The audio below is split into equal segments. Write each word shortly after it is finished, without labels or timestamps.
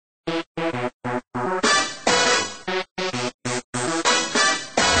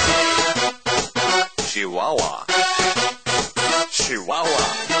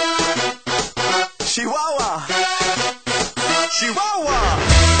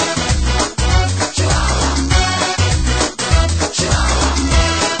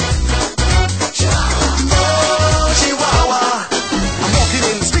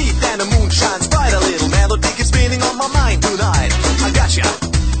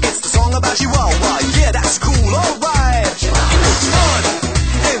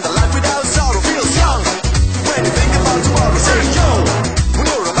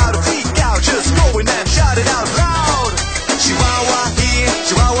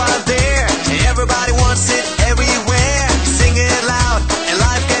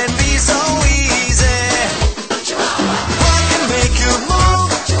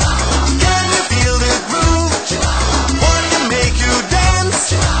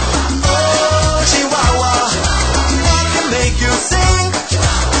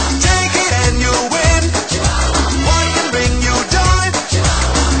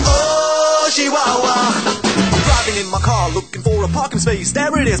space.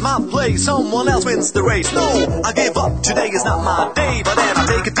 There it is, my place. Someone else wins the race. No, I give up. Today is not my day. But then I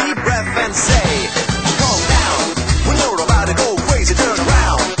take a deep breath and say, calm down. When you're about to go crazy, turn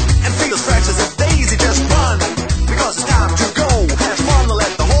around and feel as fresh as a daisy. Just run, because it's time to go. Have fun and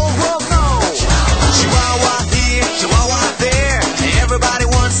let the whole world know. Chihuahua here, Chihuahua there. Everybody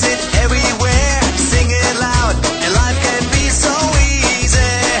wants it everywhere. Sing it loud, and life can be so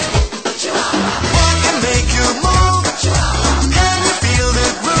easy. What can make you move? Can you feel the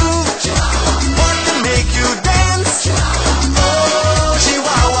groove? What can make you dance? Oh,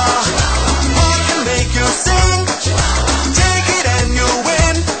 Chihuahua. What can make you sing? Take it and you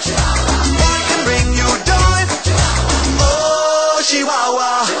win. What can bring you joy? Oh,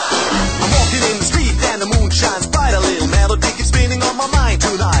 Chihuahua. I'm walking in the street and the moon shines bright. A little melody keeps spinning on my mind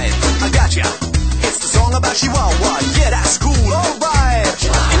tonight. I gotcha. It's the song about Chihuahua. Yeah, that's cool. Alright.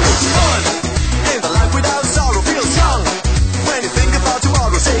 It's fun. And the life without sorrow feels young. When you think about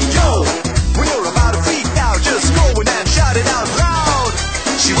tomorrow, say yo. When you're about to freak out, just go and shout it out loud.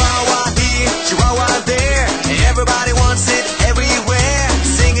 Chihuahua here, Chihuahua there. Everybody wants it everywhere.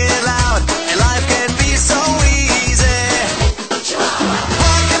 Sing it loud, and life can be so easy.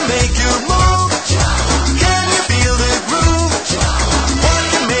 What can make you move? Can you feel the groove? What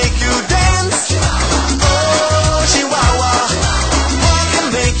can make you dance? Oh, Chihuahua. What can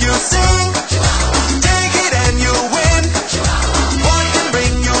make you sing? Take it and you win. What can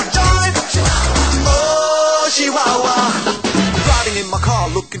bring you joy? Oh, Chihuahua. Riding in my car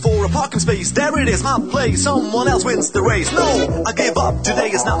looking for a parking space. There it is, my place. Someone else wins the race. No, I give up.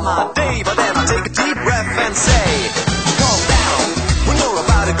 Today is not my day. But then I take a deep breath and say, calm down. When you're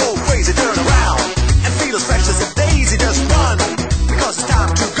about to go crazy, turn around and feel as fresh as a daisy. Just run, because it's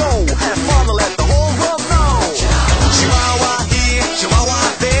time to go. Have fun and let the whole world know. Chihuahua here,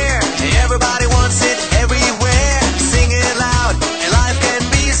 Chihuahua there. Everybody wants it everywhere. Sing it loud, and life can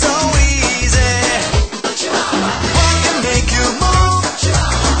be so easy. What can make you move?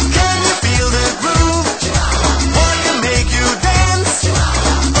 Can you feel the groove? What can make you dance?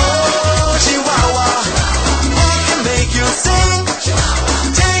 Oh, Chihuahua. What can make you sing?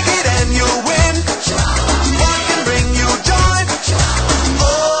 Take it and you win. What can bring you joy?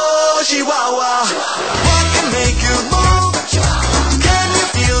 Oh, Chihuahua. What can make you move? Can you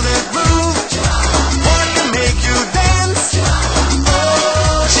feel the groove? What can make you dance?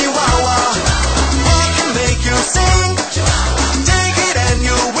 Oh, Chihuahua. What can make you sing? Take it and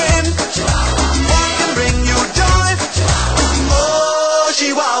you win. What can bring you joy? Oh,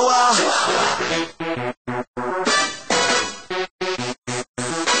 Chihuahua.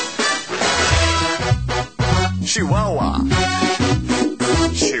 Chihuahua.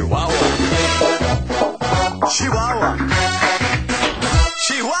 Chihuahua. Chihuahua.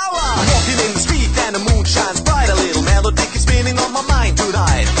 Chihuahua. I'm walking in the street and the moon shines bright. A little melody keeps spinning on my mind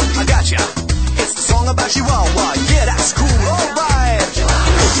tonight. I gotcha. It's the song about Chihuahua. Yeah, that's cool. Alright.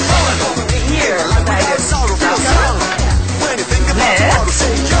 It's fun. Here, Life without sorrow feels young. When you think about tomorrow,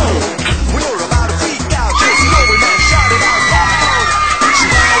 say yo. When you're about to freak out, just go and shout it out loud.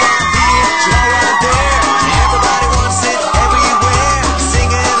 Chihuahua here, Chihuahua there. Everybody wants it everywhere. Sing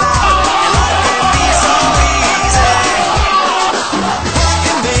it loud, and life can be so easy. What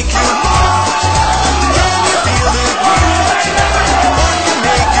can make you move? Can you feel the groove? What can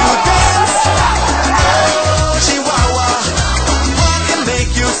make you dance? Oh, Chihuahua. What can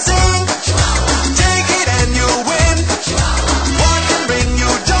make you sing? Take it and you win. What can bring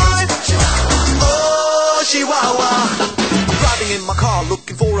you joy? Oh, Chihuahua. Driving in my car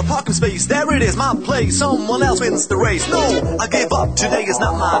looking for a parking space. There it is, my place. Someone else wins the race. No, I give up. Today is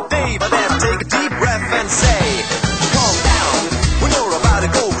not my day. But then I take a deep breath and say,